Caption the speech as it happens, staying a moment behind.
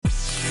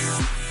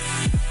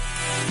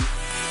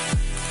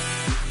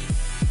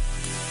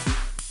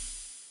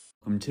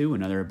to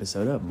another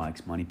episode of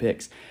Mike's Money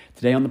Picks.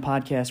 Today on the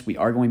podcast, we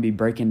are going to be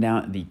breaking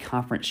down the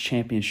conference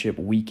championship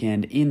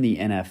weekend in the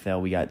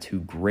NFL. We got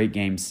two great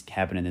games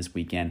happening this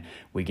weekend.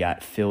 We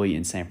got Philly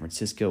in San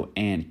Francisco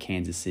and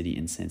Kansas City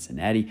in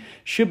Cincinnati.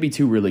 Should be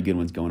two really good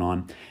ones going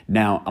on.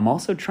 Now, I'm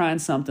also trying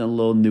something a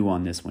little new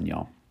on this one,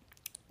 y'all.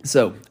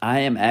 So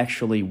I am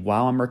actually,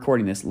 while I'm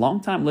recording this,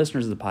 longtime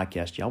listeners of the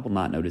podcast, y'all will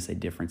not notice a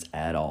difference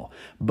at all.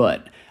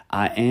 But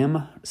I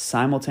am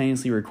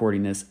simultaneously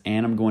recording this,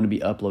 and I'm going to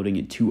be uploading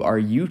it to our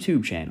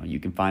YouTube channel. You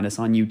can find us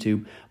on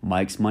YouTube,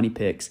 Mike's Money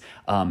Picks.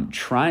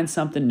 Trying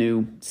something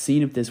new,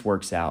 seeing if this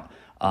works out.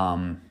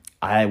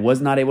 I was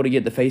not able to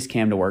get the face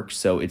cam to work,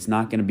 so it's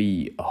not going to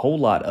be a whole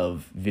lot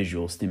of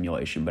visual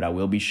stimulation, but I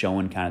will be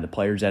showing kind of the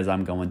players as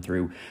I'm going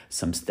through,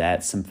 some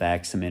stats, some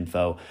facts, some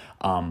info.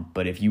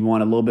 But if you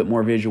want a little bit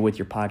more visual with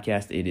your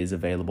podcast, it is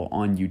available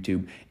on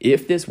YouTube.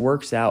 If this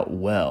works out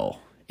well,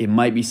 it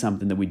might be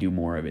something that we do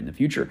more of in the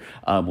future.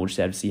 We'll just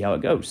have to see how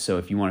it goes. So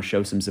if you want to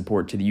show some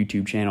support to the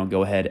YouTube channel,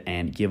 go ahead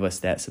and give us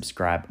that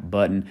subscribe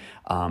button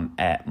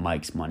at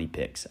Mike's Money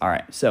Picks. All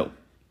right, so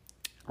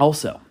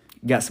also,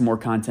 got some more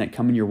content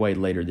coming your way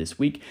later this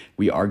week.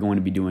 We are going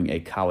to be doing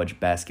a college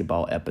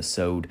basketball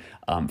episode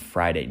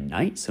Friday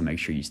night, so make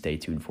sure you stay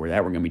tuned for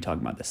that. We're going to be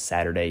talking about the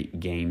Saturday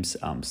games,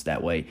 so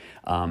that way,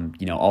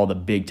 all the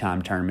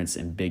big-time tournaments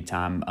and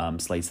big-time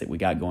slates that we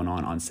got going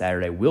on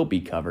Saturday will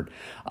be covered.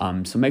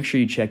 So make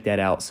sure you check that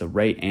out. So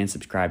rate and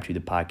subscribe to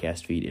the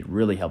podcast feed. It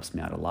really helps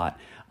me out a lot.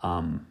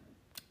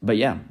 But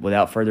yeah,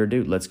 without further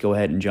ado, let's go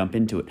ahead and jump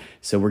into it.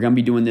 So we're going to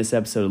be doing this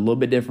episode a little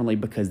bit differently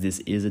because this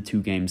is a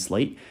two-game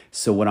slate.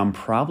 So what I'm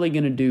probably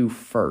going to do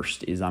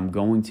first is it's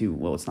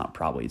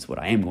what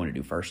I am going to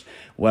do first.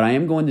 What I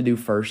am going to do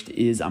first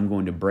is I'm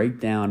going to break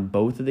down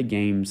both of the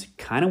games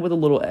kind of with a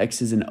little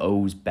X's and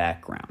O's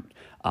background.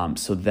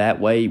 So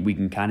that way we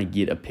can kind of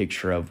get a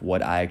picture of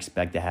what I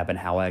expect to happen,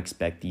 how I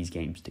expect these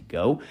games to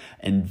go,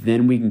 and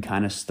then we can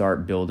kind of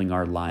start building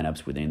our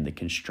lineups within the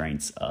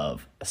constraints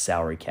of a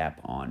salary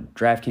cap on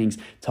DraftKings,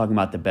 talking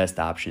about the best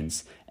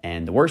options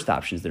and the worst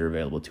options that are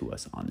available to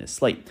us on this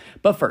slate.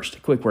 But first, a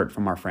quick word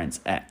from our friends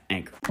at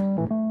Anchor.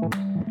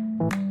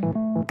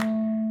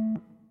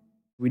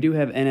 We do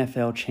have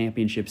NFL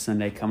Championship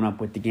Sunday coming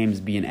up with the games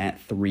being at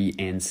 3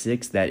 and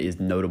 6. That is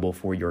notable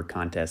for your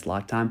contest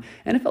lock time.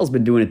 NFL's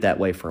been doing it that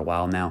way for a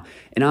while now.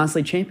 And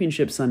honestly, Conference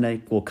Championship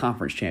Sunday,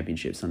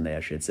 I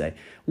should say,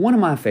 one of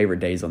my favorite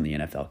days on the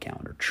NFL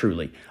calendar,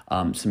 truly.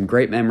 Some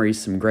great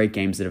memories, some great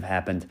games that have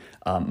happened.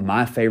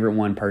 My favorite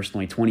one,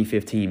 personally,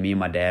 2015, me and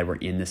my dad were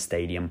in the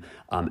stadium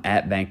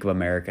at Bank of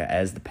America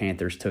as the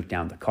Panthers took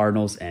down the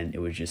Cardinals, and it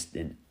was just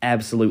an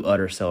absolute,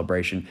 utter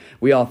celebration.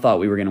 We all thought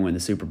we were going to win the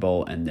Super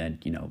Bowl, and then,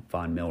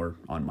 Von Miller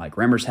on Mike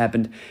Remmers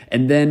happened.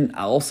 And then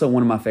also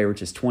one of my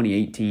favorites is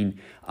 2018.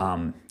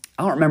 I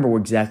don't remember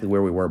exactly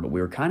where we were, but we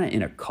were kind of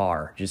in a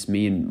car, just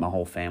me and my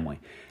whole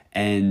family.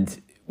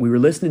 And we were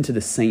listening to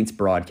the Saints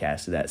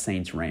broadcast of that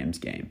Saints-Rams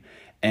game.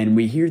 And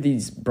we hear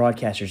these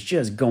broadcasters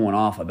just going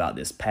off about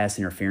this pass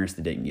interference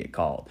that didn't get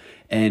called.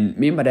 And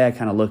me and my dad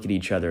kind of look at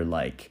each other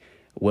like,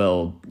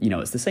 well,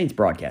 it's the Saints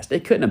broadcast.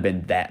 It couldn't have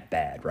been that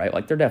bad, right?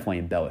 Like, they're definitely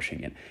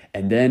embellishing it.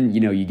 And then,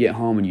 you get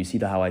home and you see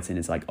the highlights and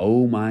it's like,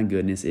 oh my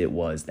goodness, it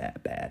was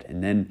that bad.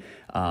 And then,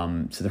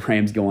 so the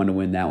Rams go on to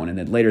win that one. And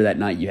then later that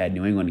night you had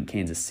New England and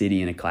Kansas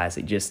City in a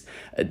classic.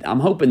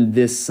 I'm hoping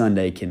this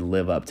Sunday can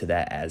live up to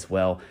that as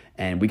well.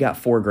 And we got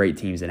 4 great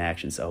teams in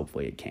action, so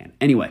hopefully it can.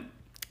 Anyway,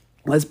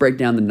 let's break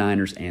down the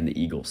Niners and the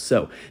Eagles.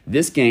 So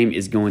this game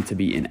is going to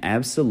be an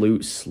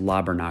absolute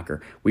slobber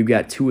knocker. We've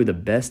got two of the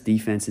best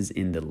defenses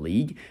in the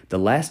league. The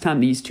last time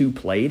these two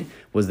played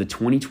was the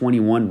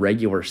 2021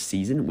 regular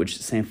season,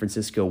 which San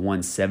Francisco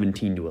won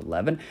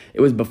 17-11.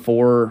 It was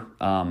before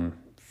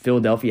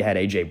Philadelphia had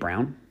A.J.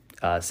 Brown.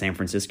 San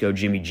Francisco,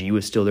 Jimmy G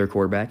was still their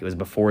quarterback. It was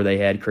before they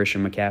had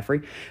Christian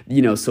McCaffrey.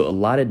 So a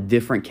lot of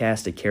different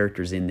cast of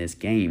characters in this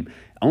game.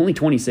 Only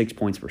 26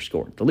 points were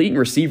scored. The leading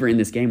receiver in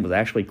this game was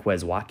actually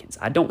Quez Watkins.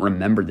 I don't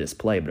remember this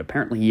play, but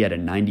apparently he had a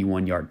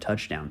 91-yard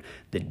touchdown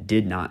that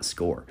did not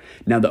score.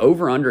 Now, the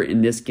over-under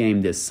in this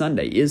game this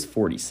Sunday is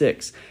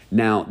 46.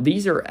 Now,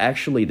 these are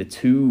actually the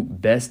two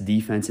best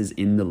defenses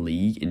in the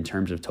league in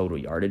terms of total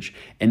yardage,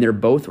 and they're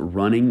both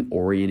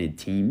running-oriented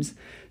teams.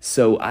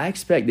 So I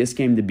expect this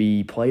game to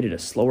be played at a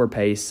slower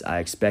pace. I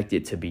expect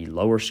it to be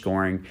lower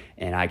scoring,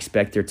 and I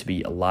expect there to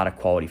be a lot of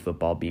quality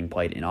football being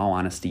played. In all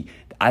honesty,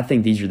 I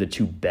think these are the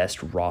two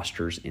best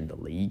rosters in the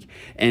league.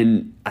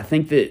 And I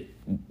think that,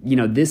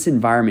 this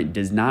environment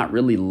does not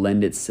really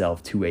lend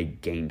itself to a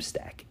game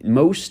stack.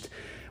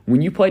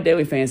 When you play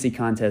daily fantasy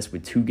contests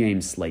with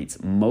 2-game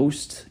slates,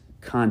 most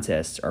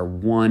contests are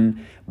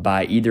won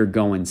by either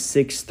going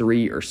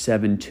 6-3 or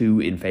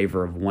 7-2 in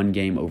favor of one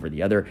game over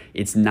the other.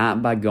 It's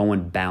not by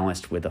going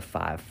balanced with a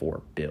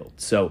 5-4 build.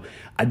 So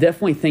I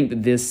definitely think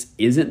that this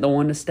isn't the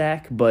one to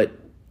stack, but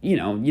you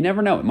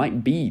never know. It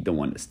might be the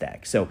one to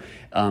stack. So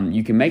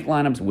you can make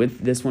lineups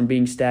with this one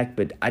being stacked,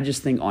 but I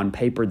just think on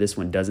paper this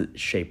one doesn't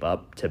shape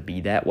up to be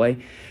that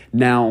way.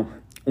 Now,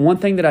 one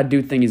thing that I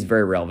do think is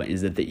very relevant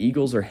is that the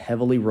Eagles are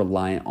heavily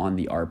reliant on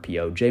the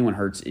RPO. Jalen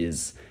Hurts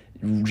is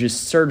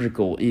just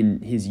surgical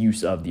in his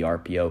use of the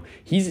RPO.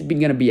 He's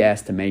going to be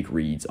asked to make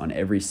reads on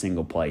every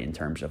single play in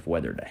terms of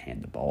whether to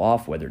hand the ball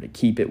off, whether to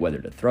keep it, whether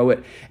to throw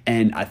it.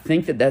 And I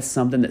think that that's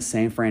something that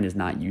San Fran is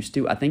not used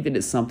to. I think that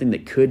it's something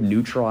that could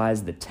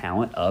neutralize the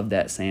talent of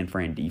that San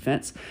Fran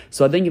defense.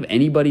 So I think if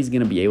anybody's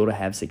going to be able to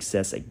have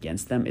success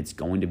against them, it's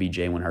going to be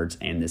Jalen Hurts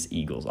and this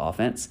Eagles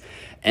offense.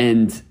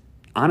 And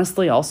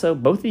honestly, also,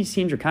 both of these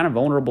teams are kind of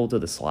vulnerable to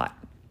the slot.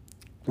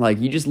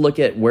 Like, you just look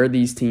at where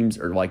these teams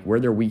are, like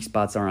where their weak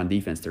spots are on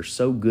defense. They're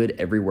so good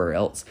everywhere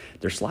else.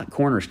 Their slot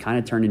corners kind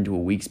of turn into a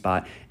weak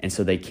spot, and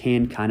so they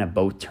can kind of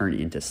both turn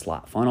into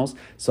slot funnels.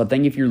 So I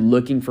think if you're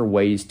looking for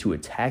ways to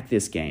attack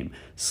this game,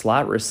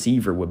 slot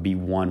receiver would be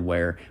one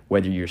where,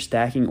 whether you're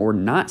stacking or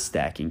not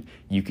stacking,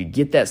 you could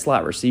get that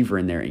slot receiver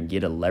in there and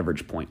get a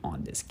leverage point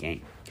on this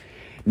game.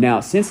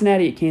 Now,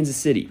 Cincinnati at Kansas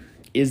City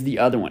is the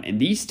other one, and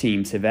these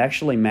teams have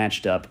actually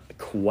matched up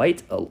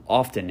quite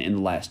often in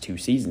the last 2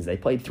 seasons. They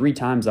played 3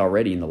 times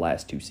already in the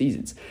last 2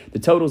 seasons. The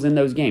totals in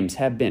those games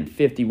have been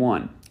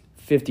 51,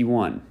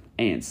 51,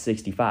 and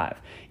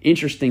 65.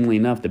 Interestingly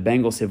enough, the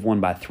Bengals have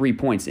won by 3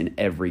 points in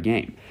every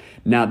game.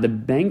 Now, the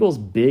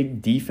Bengals'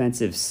 big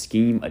defensive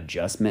scheme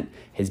adjustment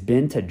has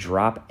been to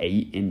drop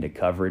 8 into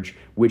coverage,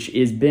 which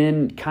has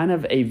been kind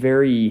of a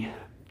very,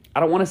 I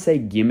don't want to say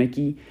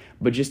gimmicky,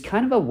 but just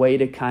kind of a way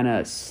to kind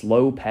of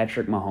slow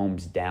Patrick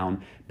Mahomes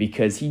down,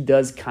 because he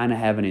does kind of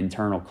have an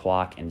internal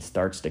clock and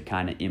starts to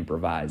kind of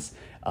improvise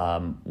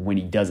when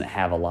he doesn't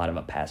have a lot of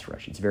a pass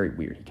rush. It's very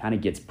weird. He kind of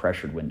gets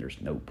pressured when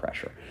there's no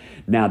pressure.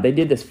 Now, they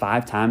did this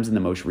 5 times in the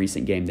most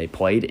recent game they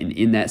played, and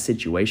in that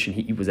situation,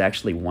 he was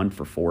actually 1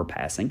 for 4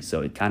 passing, so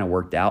it kind of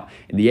worked out.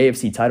 In the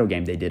AFC title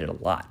game, they did it a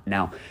lot.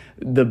 Now,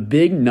 the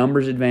big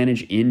numbers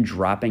advantage in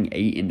dropping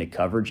 8 into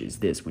coverage is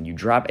this. When you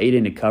drop 8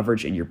 into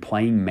coverage and you're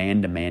playing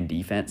man-to-man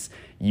defense,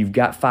 you've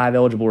got 5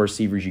 eligible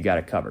receivers you got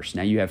to cover. So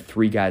now you have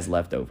 3 guys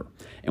left over.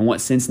 And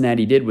what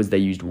Cincinnati did was they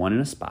used 1 in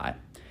a spy.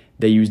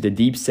 They used a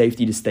deep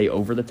safety to stay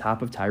over the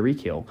top of Tyreek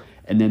Hill,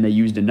 and then they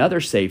used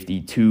another safety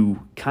to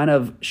kind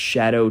of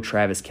shadow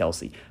Travis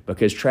Kelce,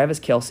 because Travis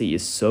Kelce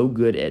is so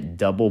good at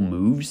double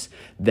moves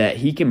that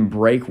he can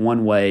break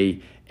one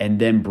way and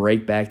then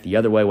break back the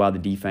other way while the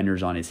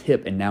defender's on his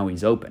hip, and now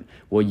he's open.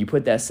 Well, you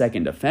put that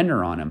second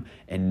defender on him,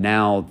 and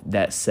now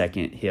that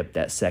second hip,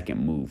 that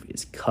second move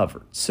is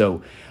covered.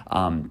 So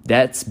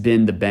that's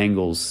been the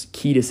Bengals'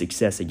 key to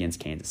success against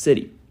Kansas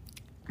City.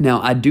 Now,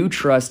 I do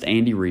trust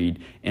Andy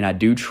Reid, and I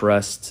do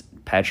trust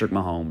Patrick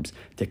Mahomes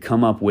to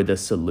come up with a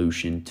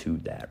solution to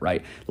that,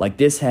 right? Like,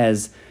 this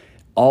has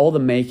all the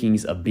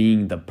makings of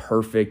being the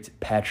perfect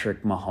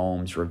Patrick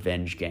Mahomes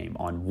revenge game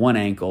on one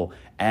ankle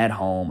at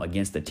home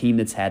against a team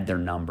that's had their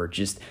number.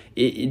 Just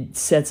it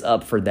sets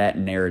up for that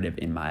narrative,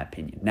 in my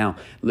opinion. Now,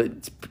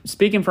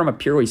 speaking from a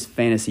purely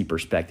fantasy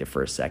perspective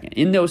for a second,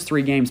 in those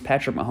 3 games,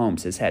 Patrick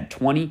Mahomes has had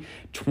 20,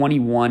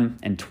 21,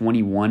 and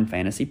 21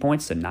 fantasy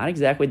points, so not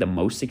exactly the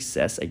most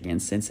success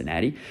against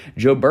Cincinnati.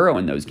 Joe Burrow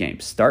in those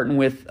games, starting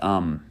with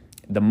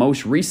the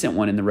most recent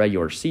one in the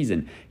regular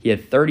season, he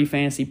had 30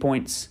 fantasy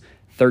points,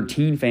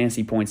 13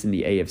 fantasy points in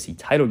the AFC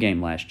title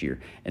game last year,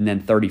 and then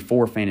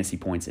 34 fantasy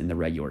points in the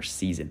regular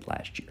season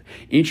last year.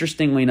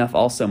 Interestingly enough,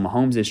 also,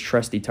 Mahomes'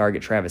 trusty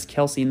target Travis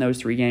Kelce in those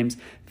 3 games,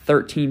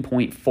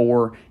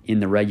 13.4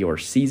 in the regular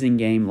season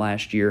game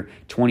last year,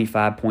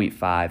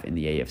 25.5 in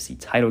the AFC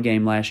title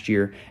game last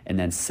year, and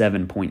then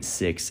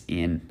 7.6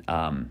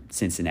 in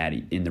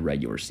Cincinnati in the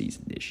regular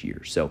season this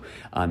year. So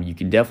you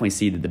can definitely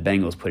see that the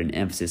Bengals put an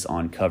emphasis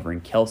on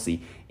covering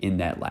Kelce in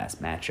that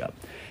last matchup.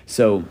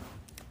 So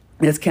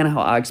that's kind of how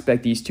I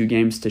expect these 2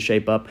 games to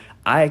shape up.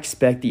 I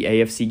expect the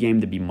AFC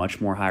game to be much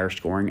more higher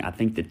scoring. I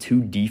think the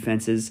 2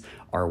 defenses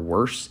are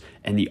worse,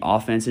 and the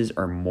offenses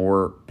are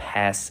more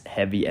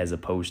pass-heavy as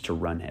opposed to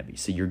run-heavy.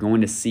 So you're going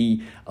to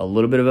see a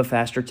little bit of a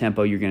faster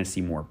tempo. You're going to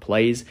see more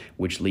plays,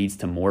 which leads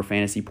to more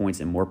fantasy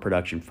points and more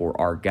production for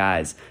our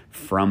guys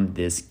from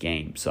this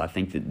game. So I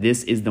think that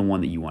this is the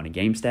one that you want to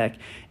game stack,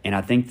 and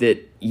I think that,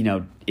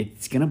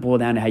 it's going to boil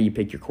down to how you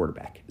pick your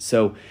quarterback.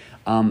 So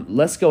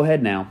let's go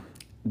ahead now.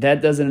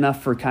 That does it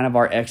enough for kind of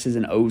our X's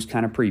and O's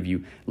kind of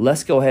preview.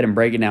 Let's go ahead and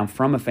break it down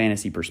from a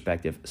fantasy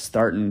perspective,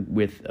 starting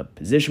with a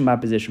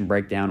position-by-position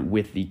breakdown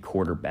with the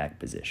quarterback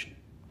position.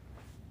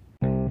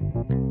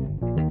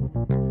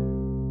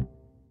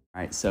 All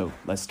right, so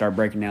let's start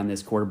breaking down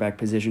this quarterback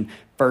position.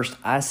 First,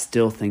 I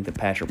still think that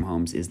Patrick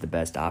Mahomes is the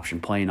best option,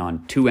 playing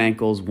on 2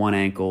 ankles, 1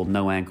 ankle,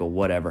 no ankle,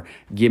 whatever.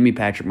 Give me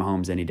Patrick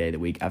Mahomes any day of the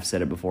week. I've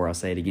said it before, I'll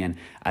say it again.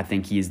 I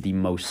think he is the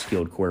most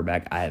skilled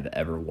quarterback I have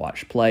ever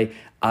watched play.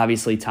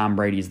 Obviously, Tom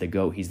Brady is the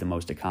GOAT. He's the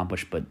most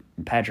accomplished, but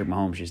Patrick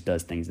Mahomes just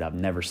does things that I've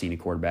never seen a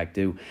quarterback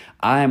do.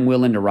 I am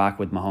willing to rock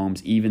with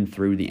Mahomes even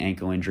through the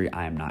ankle injury.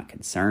 I am not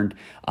concerned.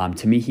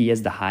 To me, he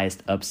has the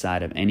highest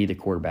upside of any of the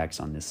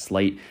quarterbacks on this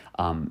slate,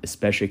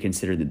 especially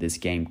considering that this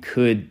game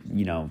could,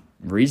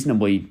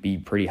 reasonably be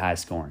pretty high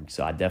scoring.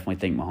 So I definitely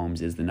think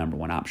Mahomes is the number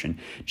one option.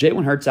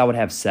 Jalen Hurts I would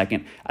have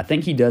second. I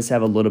think he does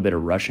have a little bit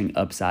of rushing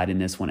upside in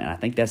this one, and I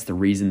think that's the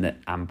reason that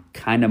I'm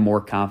kind of more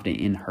confident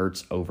in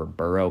Hurts over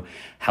Burrow.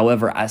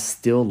 However, I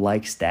still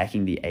like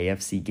stacking the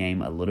AFC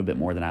game a little bit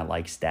more than I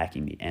like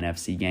stacking the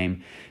NFC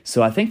game.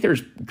 So I think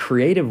there's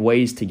creative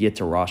ways to get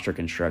to roster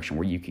construction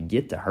where you could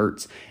get to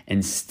Hurts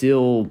and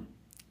still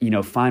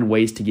find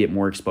ways to get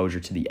more exposure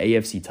to the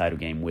AFC title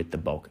game with the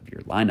bulk of your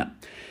lineup.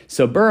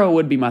 So Burrow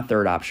would be my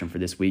third option for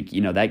this week.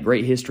 That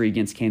great history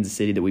against Kansas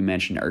City that we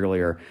mentioned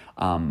earlier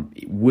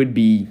would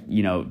be,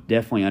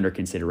 definitely under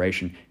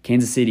consideration.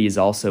 Kansas City is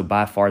also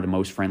by far the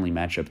most friendly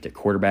matchup to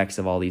quarterbacks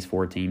of all these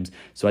four teams.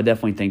 So I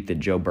definitely think that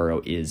Joe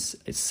Burrow is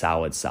a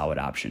solid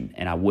option,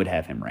 and I would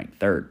have him ranked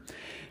third.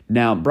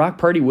 Now, Brock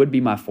Purdy would be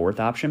my fourth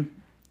option.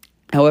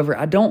 However,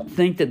 I don't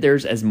think that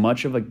there's as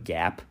much of a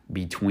gap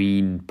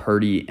between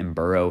Purdy and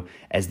Burrow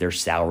as their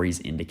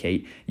salaries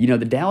indicate. The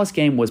Dallas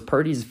game was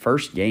Purdy's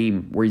first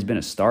game where he's been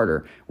a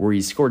starter, where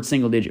he's scored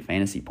single-digit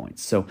fantasy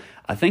points. So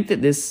I think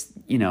that this,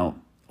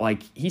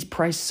 he's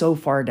priced so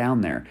far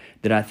down there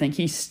that I think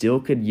he still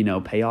could,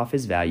 pay off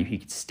his value.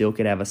 He still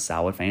could have a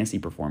solid fantasy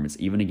performance,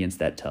 even against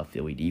that tough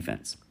Philly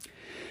defense.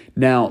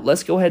 Now,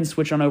 let's go ahead and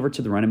switch on over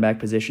to the running back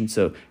position.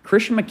 So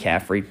Christian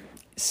McCaffrey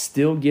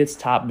still gets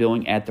top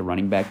billing at the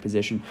running back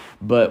position,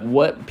 but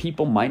what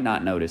people might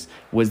not notice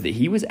was that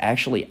he was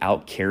actually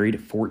out-carried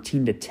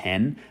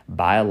 14-10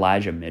 by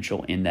Elijah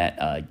Mitchell in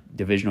that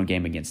divisional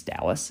game against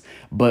Dallas.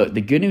 But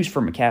the good news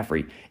for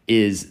McCaffrey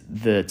is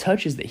the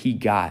touches that he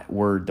got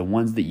were the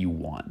ones that you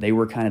want. They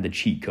were kind of the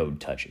cheat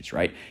code touches,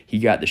 right? He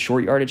got the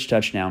short yardage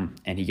touchdown,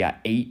 and he got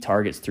 8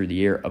 targets through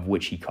the air, of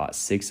which he caught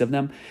 6 of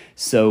them.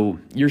 So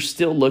you're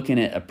still looking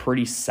at a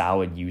pretty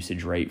solid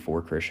usage rate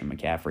for Christian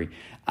McCaffrey.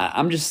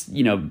 I'm just,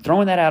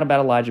 throwing that out about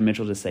Elijah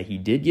Mitchell to say he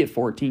did get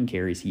 14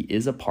 carries. He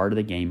is a part of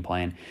the game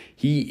plan.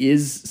 He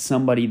is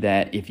somebody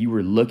that if you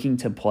were looking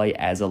to play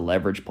as a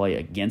leverage play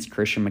against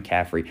Christian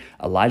McCaffrey,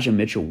 Elijah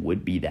Mitchell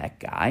would be that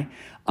guy.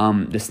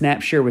 The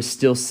snap share was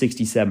still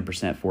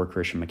 67% for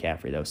Christian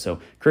McCaffrey, though. So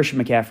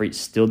Christian McCaffrey is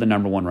still the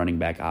number one running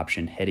back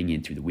option heading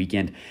into the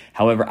weekend.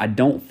 However, I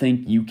don't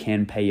think you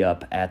can pay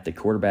up at the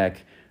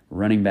quarterback,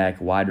 running back,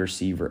 wide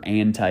receiver,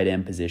 and tight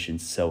end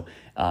positions. So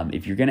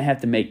if you're going to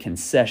have to make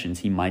concessions,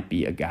 he might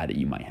be a guy that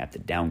you might have to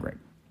downgrade.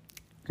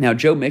 Now,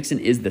 Joe Mixon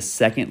is the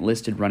second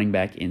listed running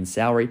back in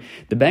salary.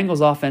 The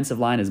Bengals' offensive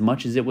line, as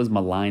much as it was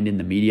maligned in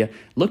the media,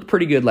 looked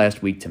pretty good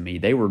last week to me.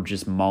 They were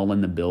just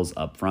mauling the Bills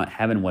up front,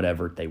 having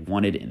whatever they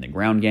wanted in the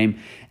ground game.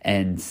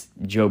 And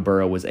Joe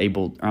Mixon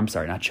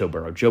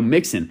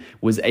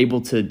was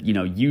able to,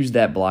 use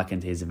that block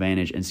into his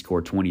advantage and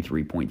score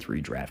 23.3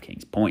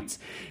 DraftKings points.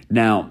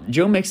 Now,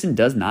 Joe Mixon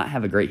does not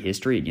have a great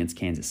history against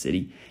Kansas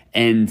City.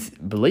 And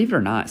believe it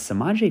or not,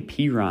 Samaje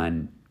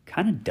Perine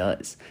kind of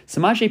does.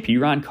 Samaje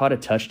Perine caught a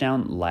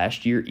touchdown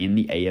last year in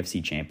the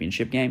AFC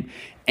Championship game,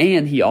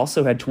 and he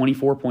also had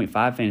 24.5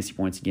 fantasy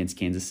points against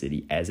Kansas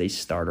City as a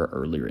starter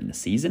earlier in the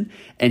season,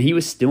 and he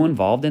was still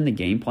involved in the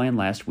game plan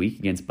last week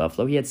against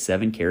Buffalo. He had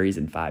 7 carries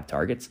and 5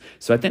 targets,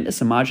 so I think that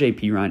Samaje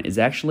Perine is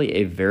actually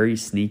a very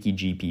sneaky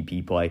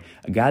GPP play,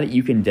 a guy that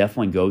you can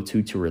definitely go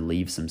to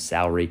relieve some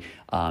salary,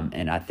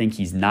 and I think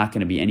he's not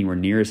going to be anywhere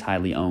near as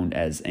highly owned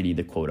as any of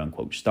the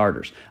quote-unquote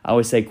starters. I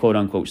always say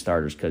quote-unquote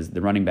starters because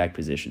the running back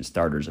position,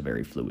 starter, is a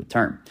very fluid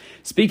term.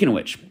 Speaking of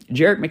which,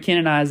 Jerick McKinnon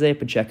and Isaiah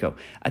Pacheco,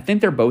 I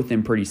think they're both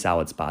in pretty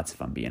solid spots,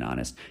 if I'm being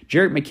honest.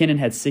 Jerick McKinnon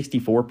had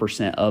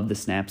 64% of the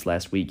snaps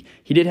last week.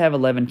 He did have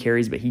 11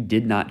 carries, but he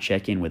did not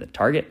check in with a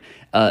target.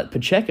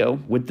 Pacheco,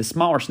 with the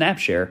smaller snap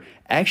share,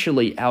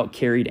 actually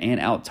out-carried and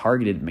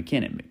out-targeted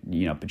McKinnon.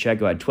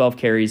 Pacheco had 12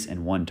 carries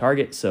and 1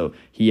 target, so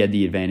he had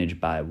the advantage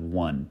by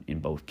 1 in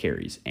both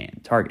carries and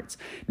targets.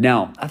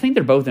 Now, I think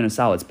they're both in a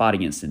solid spot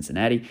against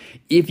Cincinnati.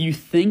 If you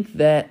think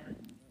that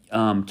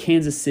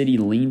Kansas City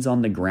leans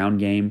on the ground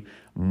game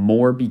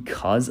more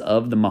because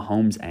of the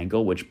Mahomes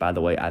angle, which, by the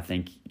way, I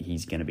think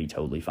he's going to be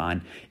totally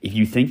fine. If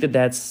you think that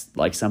that's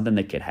like something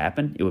that could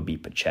happen, it would be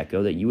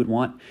Pacheco that you would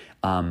want.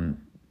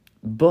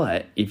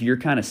 But if you're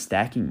kind of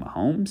stacking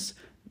Mahomes,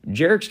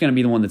 Jerick's going to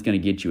be the one that's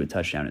going to get you a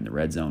touchdown in the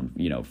red zone,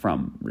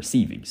 from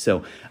receiving.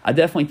 So I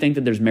definitely think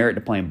that there's merit to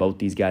playing both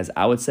these guys.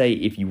 I would say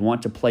if you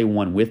want to play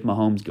one with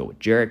Mahomes, go with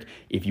Jerick.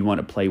 If you want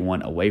to play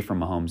one away from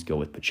Mahomes, go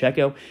with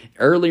Pacheco.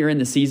 Earlier in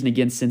the season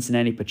against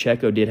Cincinnati,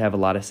 Pacheco did have a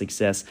lot of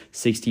success,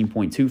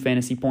 16.2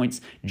 fantasy points.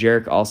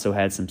 Jerick also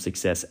had some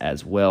success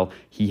as well.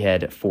 He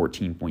had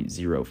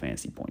 14.0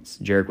 fantasy points.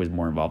 Jerick was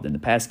more involved in the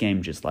pass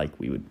game, just like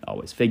we would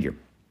always figure.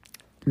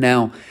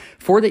 Now,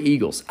 for the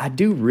Eagles, I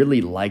do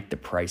really like the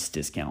price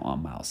discount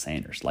on Miles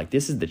Sanders.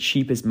 This is the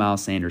cheapest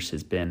Miles Sanders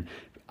has been,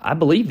 I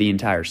believe, the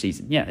entire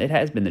season. Yeah, it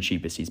has been the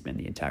cheapest he's been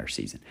the entire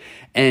season.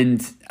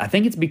 And I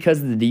think it's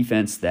because of the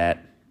defense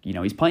that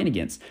he's playing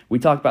against. We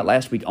talked about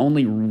last week,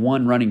 only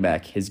one running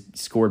back has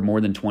scored more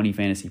than 20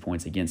 fantasy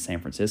points against San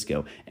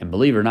Francisco. And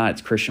believe it or not,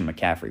 it's Christian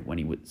McCaffrey when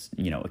he was,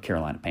 a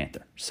Carolina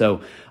Panther.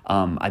 So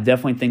I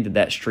definitely think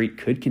that streak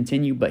could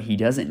continue, but he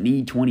doesn't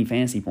need 20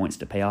 fantasy points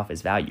to pay off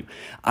his value.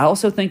 I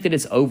also think that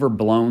it's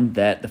overblown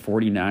that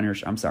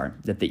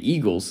that the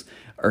Eagles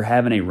are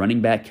having a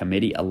running back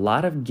committee. A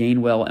lot of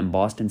Gainwell and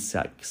Boston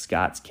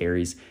Scott's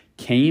carries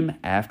came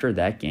after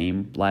that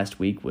game last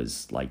week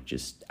was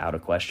just out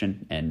of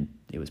question, and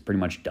it was pretty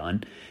much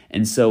done.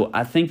 And so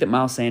I think that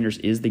Miles Sanders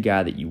is the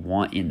guy that you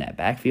want in that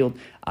backfield.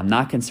 I'm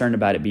not concerned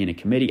about it being a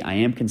committee. I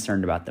am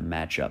concerned about the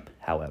matchup,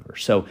 however.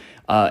 So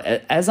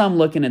as I'm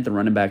looking at the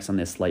running backs on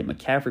this slate,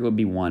 McCaffrey would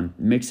be 1,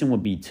 Mixon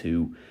would be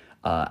 2.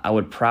 I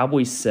would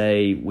probably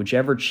say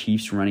whichever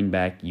Chiefs running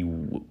back you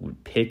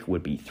would pick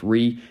would be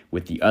 3,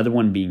 with the other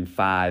one being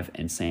 5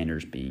 and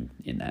Sanders being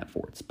in that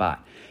 4th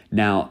spot.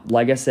 Now,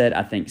 like I said,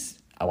 I think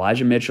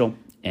Elijah Mitchell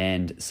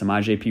and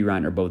Samaje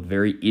Perine are both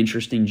very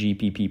interesting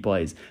GPP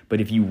plays. But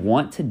if you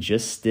want to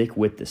just stick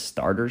with the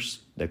starters,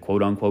 the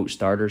quote-unquote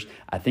starters,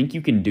 I think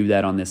you can do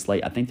that on this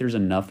slate. I think there's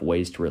enough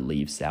ways to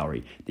relieve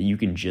salary that you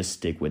can just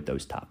stick with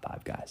those top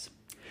 5 guys.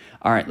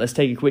 All right, let's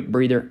take a quick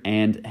breather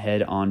and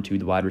head on to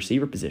the wide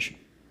receiver position.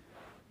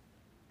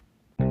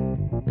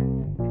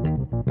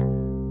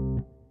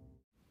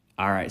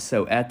 All right,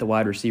 so at the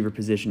wide receiver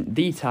position,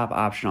 the top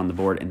option on the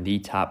board and the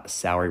top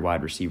salary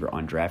wide receiver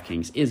on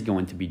DraftKings is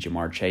going to be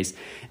Ja'Marr Chase,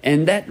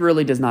 and that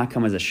really does not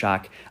come as a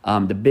shock.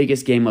 The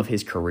biggest game of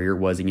his career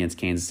was against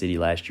Kansas City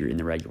last year in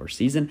the regular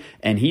season,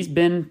 and he's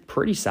been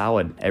pretty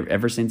solid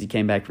ever since he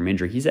came back from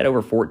injury. He's had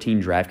over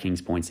 14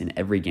 DraftKings points in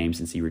every game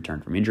since he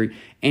returned from injury,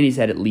 and he's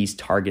had at least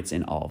targets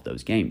in all of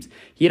those games.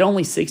 He had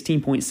only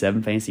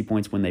 16.7 fantasy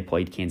points when they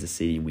played Kansas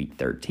City in Week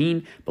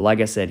 13, but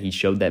like I said, he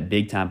showed that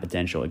big-time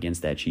potential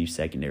against that Chiefs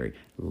secondary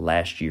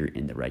last year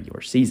in the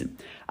regular season.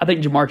 I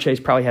think Ja'Marr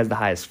Chase probably has the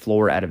highest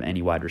floor out of any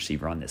wide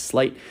receiver on this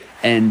slate,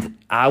 and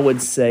I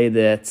would say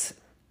that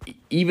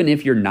even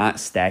if you're not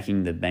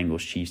stacking the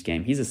Bengals-Chiefs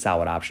game, he's a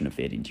solid option to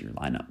fit into your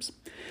lineups.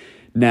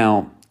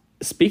 Now,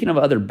 speaking of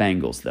other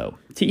Bengals, though,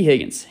 T.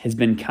 Higgins has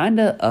been kind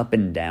of up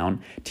and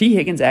down. T.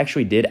 Higgins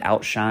actually did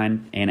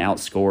outshine and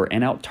outscore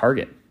and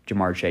out-target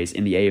Ja'Marr Chase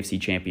in the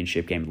AFC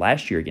Championship game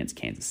last year against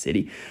Kansas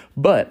City,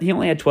 but he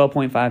only had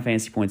 12.5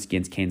 fantasy points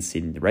against Kansas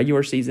City in the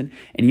regular season,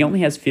 and he only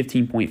has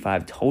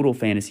 15.5 total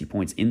fantasy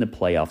points in the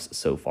playoffs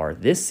so far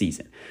this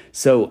season.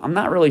 So I'm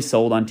not really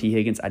sold on T.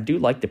 Higgins. I do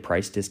like the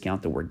price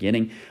discount that we're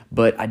getting,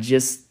 but I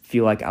just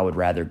feel like I would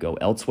rather go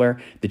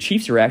elsewhere. The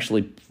Chiefs are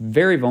actually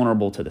very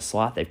vulnerable to the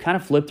slot. They've kind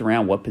of flipped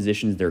around what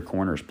positions their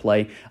corners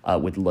play,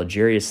 with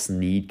L'Jarius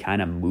Sneed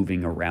kind of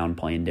moving around,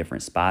 playing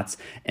different spots.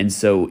 And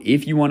so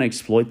if you want to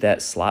exploit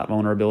that slot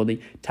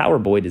vulnerability, Tyler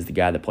Boyd is the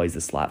guy that plays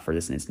the slot for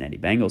the Cincinnati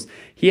Bengals.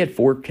 He had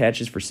 4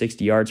 catches for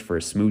 60 yards for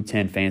a smooth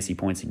 10 fantasy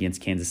points against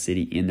Kansas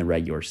City in the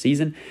regular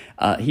season.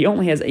 He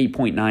only has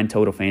 8.9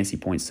 total fantasy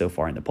points so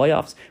far in the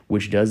playoffs,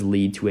 which does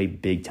lead to a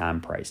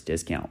big-time price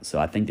discount. So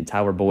I think that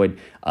Tyler Boyd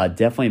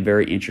definitely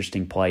very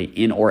interesting play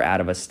in or out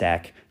of a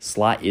stack.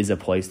 Slot is a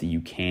place that you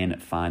can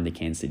find the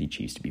Kansas City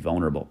Chiefs to be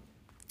vulnerable.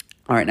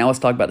 All right, now let's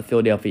talk about the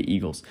Philadelphia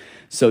Eagles.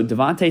 So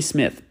Devontae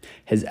Smith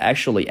has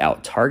actually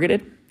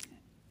out-targeted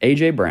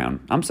A.J.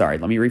 Brown. Let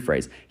me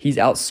rephrase. He's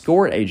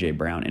outscored A.J.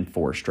 Brown in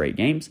 4 straight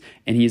games,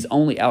 and he's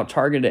only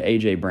out-targeted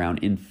A.J. Brown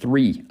in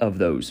 3 of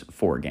those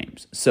 4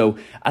 games. So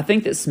I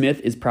think that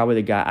Smith is probably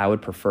the guy I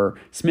would prefer.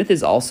 Smith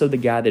is also the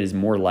guy that is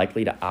more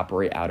likely to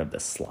operate out of the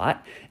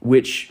slot,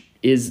 which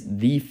is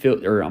the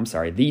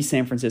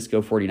San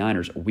Francisco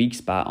 49ers weak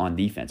spot on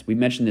defense. We've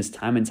mentioned this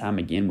time and time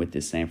again with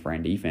this San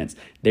Fran defense.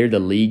 They're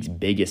the league's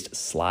biggest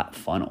slot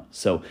funnel.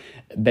 So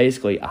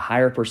basically a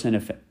higher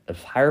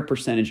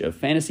percentage of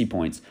fantasy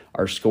points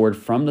are scored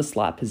from the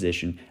slot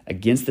position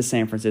against the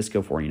San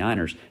Francisco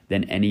 49ers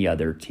than any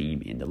other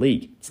team in the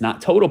league. It's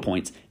not total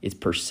points, it's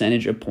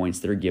percentage of points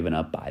that are given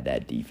up by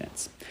that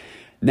defense.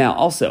 Now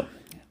also,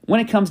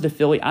 when it comes to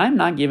Philly, I'm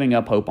not giving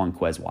up hope on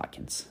Quez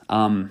Watkins.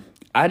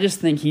 I just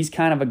think he's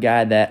kind of a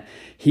guy that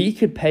he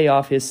could pay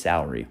off his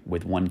salary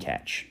with 1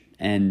 catch.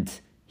 And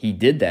he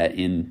did that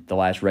in the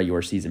last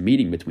regular season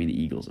meeting between the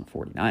Eagles and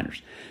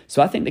 49ers.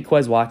 So I think that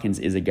Quez Watkins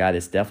is a guy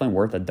that's definitely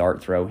worth a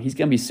dart throw. He's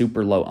going to be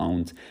super low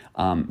owned.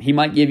 He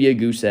might give you a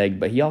goose egg,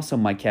 but he also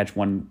might catch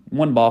one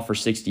ball for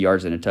 60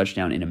 yards and a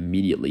touchdown and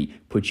immediately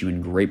put you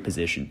in great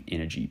position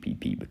in a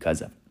GPP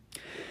because of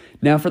it.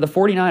 Now for the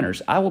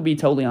 49ers, I will be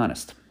totally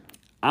honest.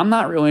 I'm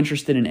not real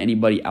interested in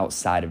anybody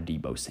outside of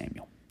Deebo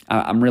Samuel.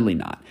 I'm really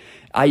not.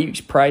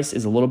 Ayuk's price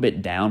is a little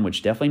bit down,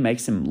 which definitely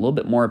makes him a little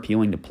bit more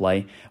appealing to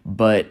play,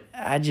 but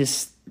I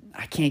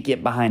can't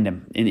get behind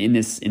him in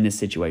this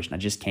situation. I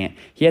just can't.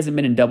 He hasn't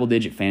been in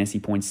double-digit fantasy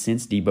points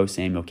since Deebo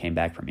Samuel came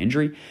back from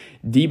injury.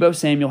 Deebo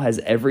Samuel has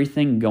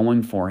everything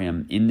going for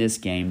him in this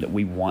game that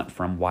we want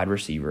from wide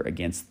receiver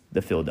against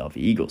the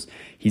Philadelphia Eagles.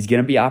 He's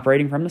going to be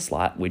operating from the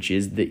slot, which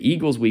is the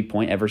Eagles' weak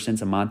point ever since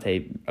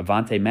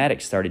Avonte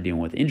Maddox started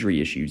dealing with injury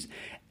issues.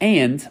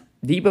 And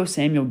Deebo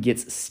Samuel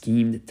gets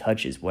schemed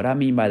touches. What I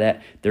mean by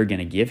that, they're going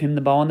to give him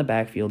the ball in the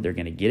backfield. They're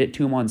going to get it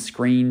to him on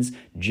screens,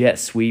 jet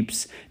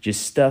sweeps,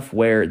 just stuff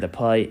where the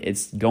play,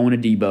 it's going to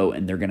Deebo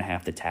and they're going to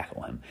have to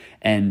tackle him.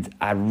 And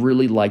I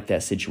really like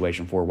that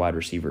situation for a wide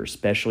receiver,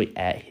 especially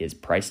at his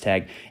price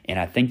tag. And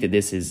I think that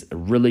this is a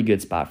really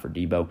good spot for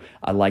Deebo.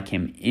 I like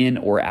him in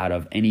or out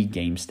of any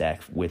game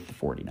stack with the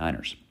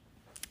 49ers.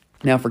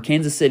 Now for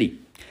Kansas City,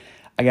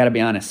 I got to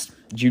be honest.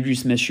 Juju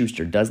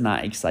Smith-Schuster does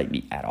not excite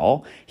me at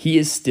all. He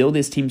is still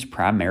this team's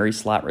primary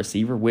slot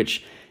receiver,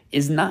 which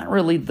is not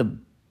really the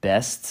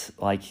best.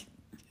 Like,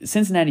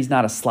 Cincinnati's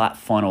not a slot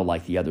funnel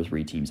like the other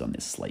three teams on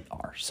this slate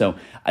are. So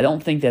I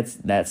don't think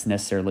that's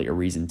necessarily a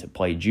reason to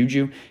play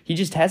Juju. He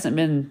just hasn't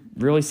been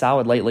really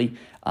solid lately.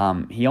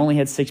 He only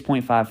had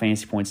 6.5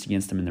 fantasy points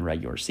against him in the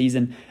regular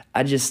season.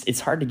 It's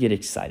hard to get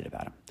excited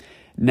about him.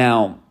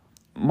 Now,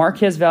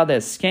 Marquez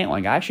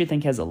Valdez-Scantling, I actually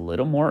think, has a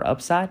little more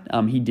upside.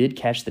 He did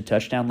catch the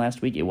touchdown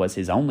last week. It was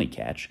his only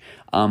catch.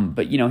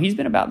 But, he's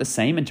been about the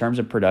same in terms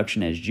of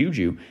production as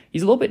Juju.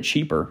 He's a little bit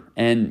cheaper,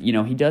 and,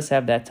 he does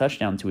have that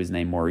touchdown to his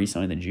name more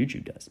recently than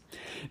Juju does.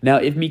 Now,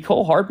 if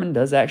Mecole Hardman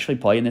does actually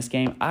play in this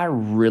game, I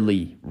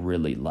really,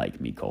 really like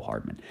Mecole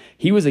Hardman.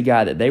 He was a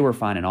guy that they were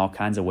finding all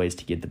kinds of ways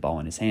to get the ball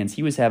in his hands.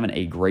 He was having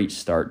a great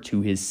start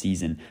to his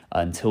season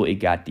until it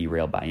got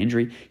derailed by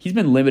injury. He's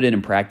been limited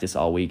in practice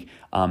all week,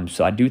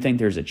 so I do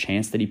think there's a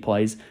chance that he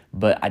plays,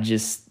 but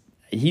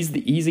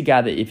he's a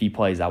guy that if he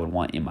plays, I would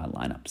want in my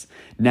lineups.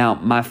 Now,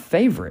 my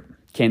favorite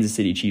Kansas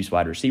City Chiefs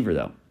wide receiver,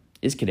 though,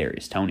 is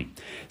Kadarius Toney.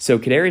 So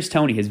Kadarius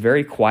Toney has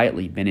very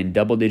quietly been in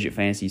double-digit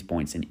fantasy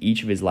points in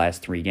each of his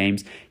last 3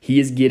 games. He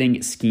is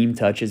getting scheme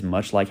touches,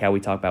 much like how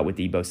we talked about with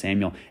Deebo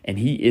Samuel, and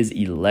he is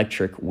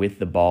electric with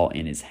the ball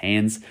in his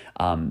hands.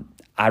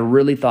 I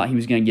really thought he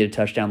was going to get a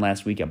touchdown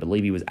last week. I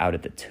believe he was out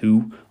at the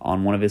 2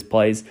 on one of his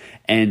plays.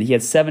 And he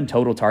had 7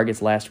 total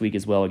targets last week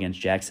as well against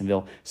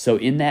Jacksonville. So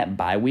in that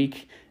bye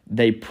week,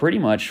 they pretty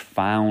much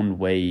found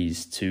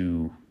ways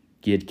to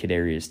get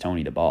Kadarius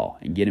Toney the ball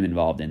and get him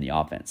involved in the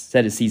offense.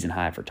 Set a season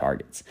high for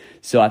targets.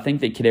 So I think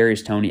that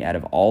Kadarius Toney, out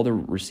of all the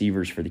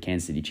receivers for the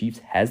Kansas City Chiefs,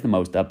 has the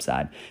most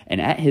upside.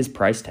 And at his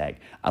price tag,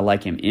 I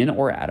like him in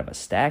or out of a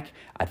stack.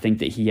 I think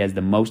that he has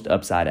the most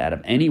upside out of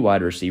any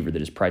wide receiver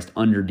that is priced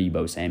under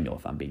Deebo Samuel,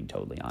 if I'm being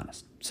totally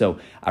honest. So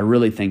I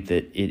really think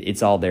that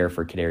it's all there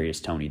for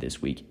Kadarius Toney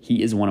this week.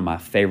 He is one of my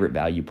favorite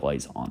value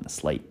plays on the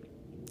slate.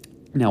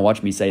 Now,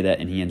 watch me say that,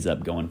 and he ends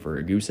up going for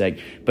a goose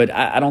egg. But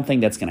I don't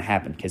think that's going to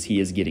happen because he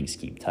is getting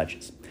scheme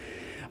touches.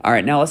 All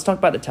right, now let's talk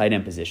about the tight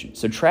end position.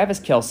 So Travis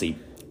Kelce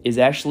is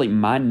actually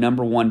my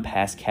number 1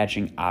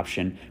 pass-catching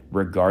option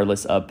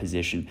regardless of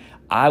position.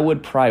 I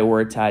would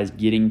prioritize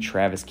getting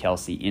Travis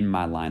Kelce in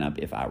my lineup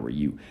if I were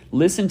you.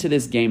 Listen to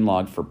this game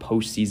log for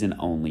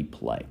postseason-only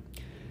play.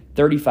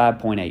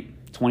 35.8,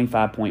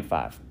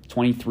 25.5,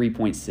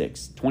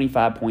 23.6,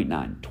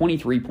 25.9,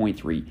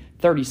 23.3,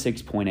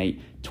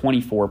 36.8,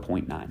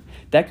 24.9.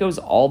 That goes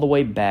all the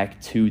way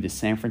back to the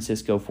San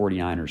Francisco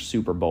 49ers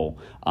Super Bowl.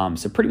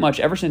 So pretty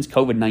much ever since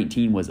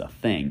COVID-19 was a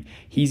thing,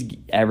 he's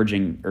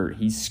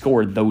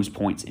scored those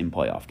points in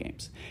playoff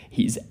games.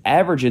 He's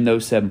averaging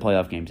those 7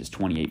 playoff games is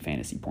 28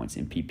 fantasy points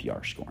in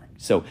PPR scoring.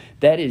 So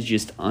that is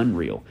just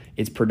unreal.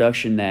 It's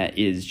production that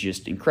is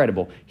just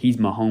incredible. He's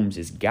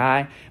Mahomes'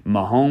 guy.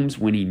 Mahomes,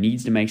 when he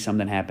needs to make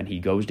something happen, he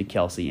goes to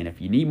Kelce. And if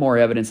you need more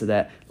evidence of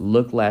that,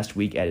 look last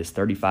week at his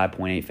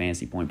 35.8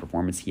 fantasy point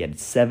performance. He had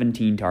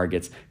 17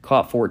 targets,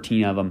 caught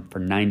 14 of them for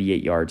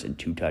 98 yards and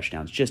 2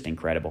 touchdowns. Just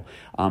incredible.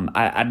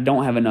 I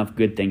don't have enough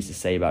good things to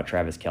say about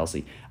Travis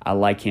Kelce. I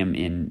like him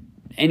in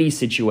any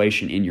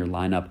situation in your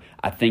lineup.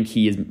 I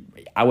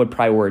would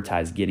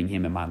prioritize getting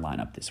him in my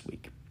lineup this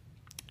week.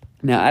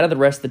 Now, out of the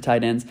rest of the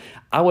tight ends,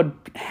 I would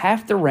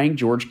have to rank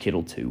George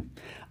Kittle too.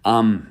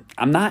 I'm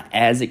not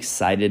as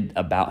excited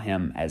about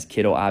him as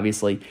Kittle,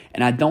 obviously,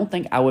 and I don't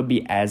think I would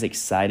be as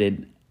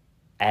excited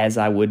as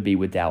I would be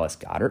with Dallas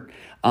Goedert.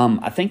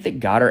 I think that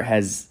Goddard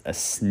has a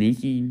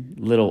sneaky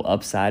little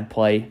upside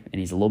play, and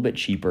he's a little bit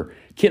cheaper.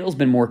 Kittle's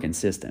been more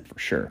consistent for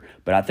sure,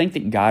 but I think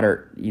that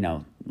Goddard,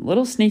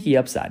 little sneaky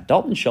upside.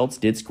 Dalton Schultz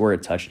did score a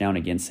touchdown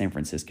against San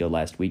Francisco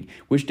last week,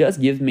 which does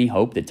give me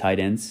hope that tight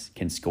ends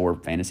can score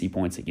fantasy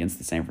points against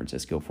the San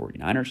Francisco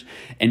 49ers.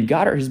 And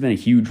Goddard has been a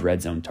huge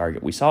red zone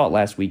target. We saw it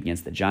last week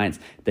against the Giants.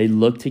 They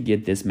look to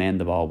get this man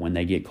the ball when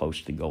they get close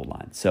to the goal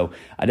line. So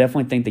I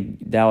definitely think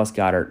that Dallas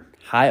Goedert,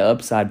 high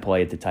upside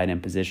play at the tight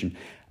end position.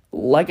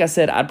 Like I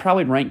said, I'd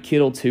probably rank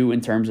Kittle too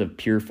in terms of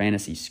pure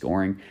fantasy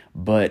scoring,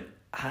 but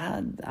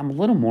I'm a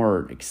little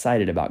more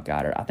excited about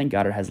Goddard. I think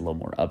Goddard has a little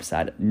more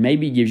upside.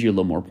 Maybe gives you a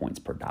little more points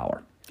per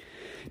dollar.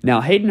 Now,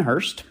 Hayden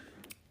Hurst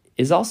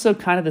is also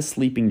kind of the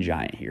sleeping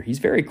giant here. He's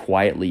very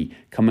quietly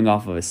coming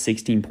off of a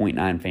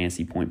 16.9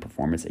 fantasy point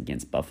performance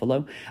against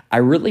Buffalo. I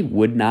really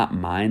would not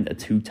mind a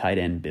 2 tight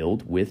end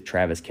build with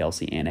Travis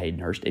Kelce and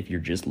Hayden Hurst if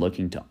you're just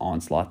looking to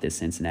onslaught this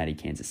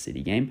Cincinnati-Kansas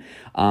City game.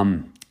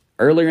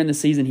 Earlier in the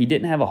season, he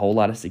didn't have a whole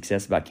lot of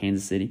success about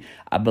Kansas City.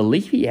 I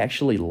believe he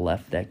actually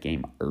left that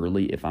game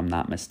early, if I'm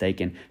not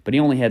mistaken, but he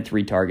only had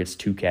 3 targets,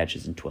 2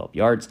 catches, and 12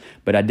 yards.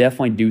 But I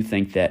definitely do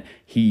think that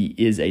he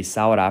is a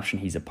solid option.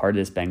 He's a part of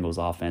this Bengals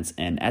offense,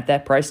 and at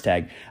that price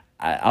tag,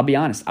 I'll be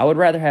honest, I would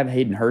rather have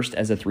Hayden Hurst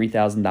as a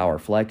 $3,000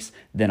 flex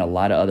than a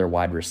lot of other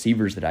wide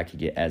receivers that I could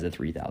get as a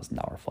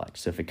 $3,000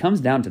 flex. So if it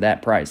comes down to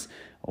that price,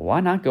 why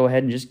not go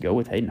ahead and just go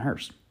with Hayden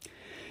Hurst?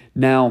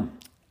 Now,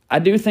 I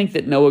do think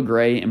that Noah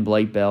Gray and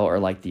Blake Bell are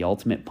like the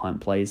ultimate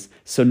punt plays.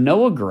 So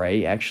Noah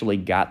Gray actually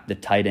got the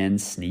tight end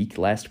sneak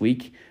last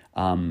week,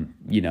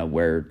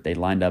 where they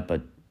lined up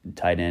a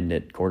tight end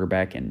at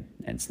quarterback and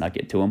snuck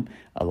it to him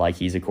like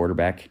he's a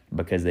quarterback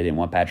because they didn't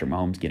want Patrick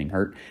Mahomes getting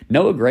hurt.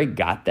 Noah Gray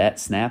got that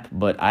snap,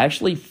 but I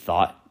actually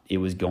thought it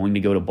was going to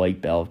go to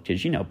Blake Bell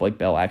because, Blake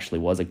Bell actually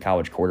was a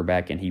college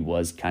quarterback and he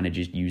was kind of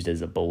just used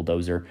as a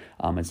bulldozer.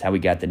 It's how we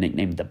got the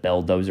nickname the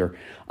Belldozer.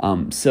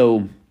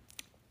 So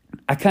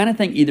I kind of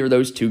think either of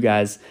those two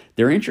guys,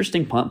 they're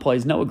interesting punt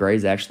plays. Noah Gray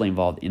is actually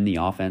involved in the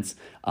offense.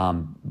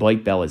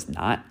 Blake Bell is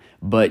not.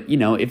 But,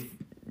 if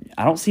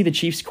I don't see the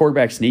Chiefs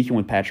quarterback sneaking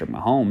with Patrick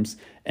Mahomes,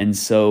 and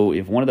so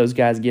if one of those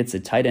guys gets a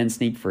tight end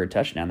sneak for a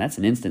touchdown, that's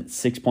an instant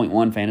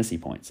 6.1 fantasy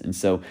points. And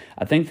so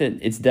I think that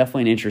it's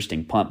definitely an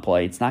interesting punt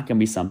play. It's not going to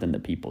be something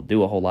that people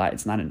do a whole lot.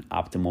 It's not an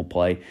optimal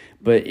play,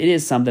 but it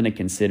is something to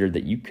consider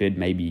that you could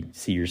maybe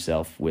see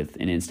yourself with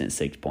an instant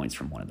 6 points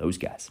from one of those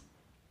guys.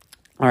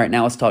 All right,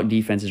 now let's talk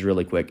defenses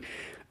really quick.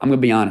 I'm going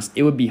to be honest,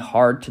 it would be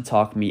hard to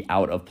talk me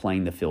out of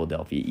playing the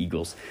Philadelphia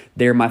Eagles.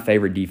 They're my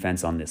favorite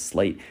defense on this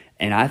slate,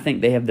 and I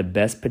think they have the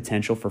best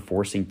potential for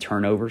forcing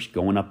turnovers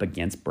going up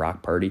against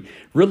Brock Purdy.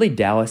 Really,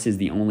 Dallas is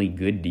the only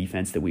good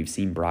defense that we've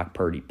seen Brock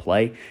Purdy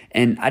play,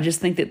 and I just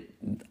think that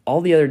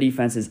all the other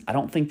defenses, I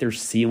don't think their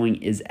ceiling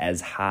is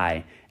as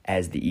high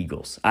as the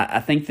Eagles.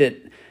 I think that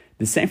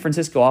the San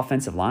Francisco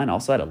offensive line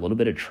also had a little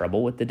bit of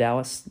trouble with the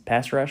Dallas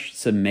pass rush,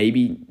 so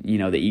maybe,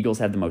 the Eagles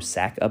have the most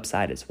sack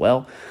upside as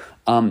well.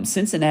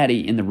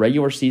 Cincinnati, in the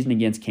regular season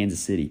against Kansas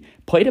City,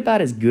 played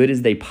about as good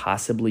as they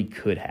possibly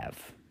could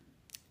have.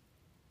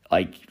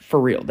 Like, for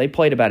real, they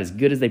played about as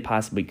good as they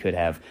possibly could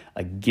have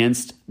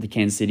against the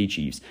Kansas City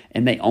Chiefs,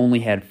 and they only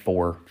had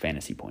 4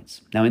 fantasy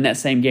points. Now, in that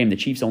same game, the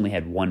Chiefs only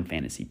had 1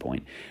 fantasy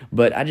point,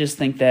 but I just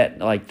think that,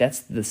 that's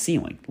the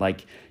ceiling.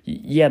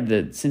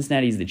 The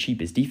Cincinnati is the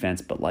cheapest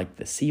defense, but,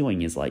 the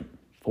ceiling is,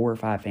 4 or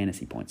 5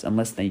 fantasy points,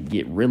 unless they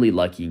get really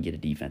lucky and get a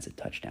defensive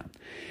touchdown.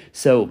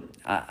 So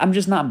I'm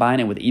just not buying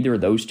it with either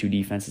of those two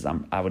defenses.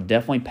 I would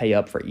definitely pay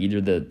up for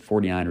either the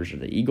 49ers or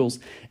the Eagles,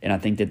 and I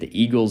think that the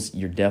Eagles,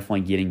 you're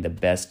definitely getting the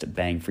best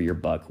bang for your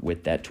buck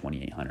with that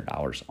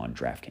 $2,800 on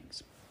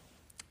DraftKings.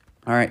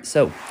 All right,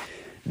 so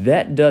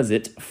that does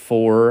it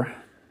for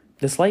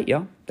the slate,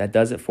 y'all. That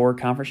does it for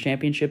Conference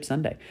Championship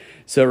Sunday.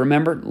 So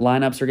remember,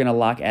 lineups are going to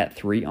lock at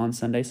 3 on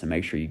Sunday, so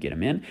make sure you get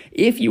them in.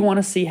 If you want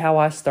to see how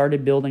I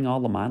started building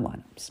all of my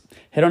lineups,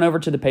 head on over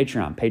to the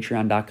Patreon,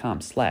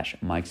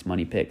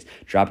 patreon.com/Mike'sMoneyPicks.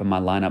 Dropping my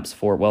lineups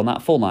for, well,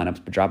 not full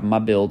lineups, but dropping my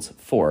builds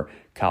for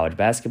college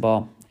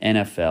basketball,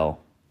 NFL,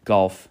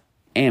 golf,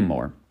 and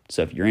more.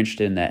 So if you're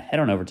interested in that, head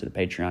on over to the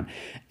Patreon.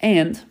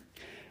 And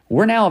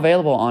we're now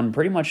available on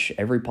pretty much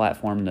every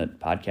platform that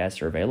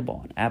podcasts are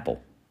available on: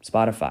 Apple,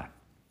 Spotify,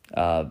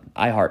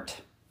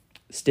 iHeart,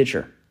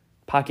 Stitcher,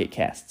 Pocket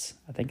Casts.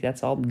 I think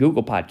that's all.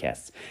 Google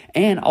Podcasts.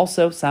 And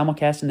also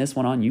simulcasting this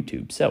one on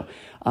YouTube. So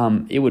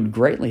it would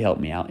greatly help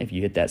me out if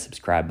you hit that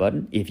subscribe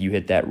button, if you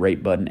hit that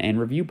rate button and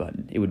review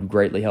button. It would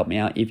greatly help me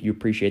out if you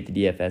appreciate the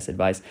DFS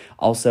advice.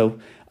 Also,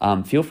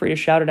 feel free to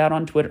shout it out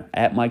on Twitter.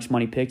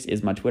 @Mike'sMoneyPicks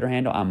is my Twitter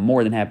handle. I'm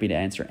more than happy to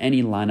answer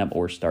any lineup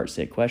or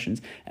start-sit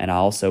questions. And I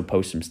also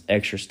post some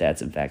extra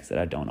stats and facts that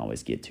I don't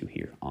always get to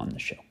here on the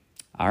show.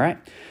 All right,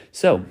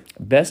 so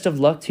best of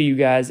luck to you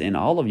guys in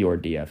all of your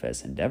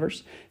DFS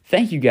endeavors.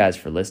 Thank you guys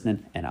for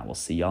listening, and I will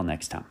see y'all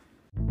next time.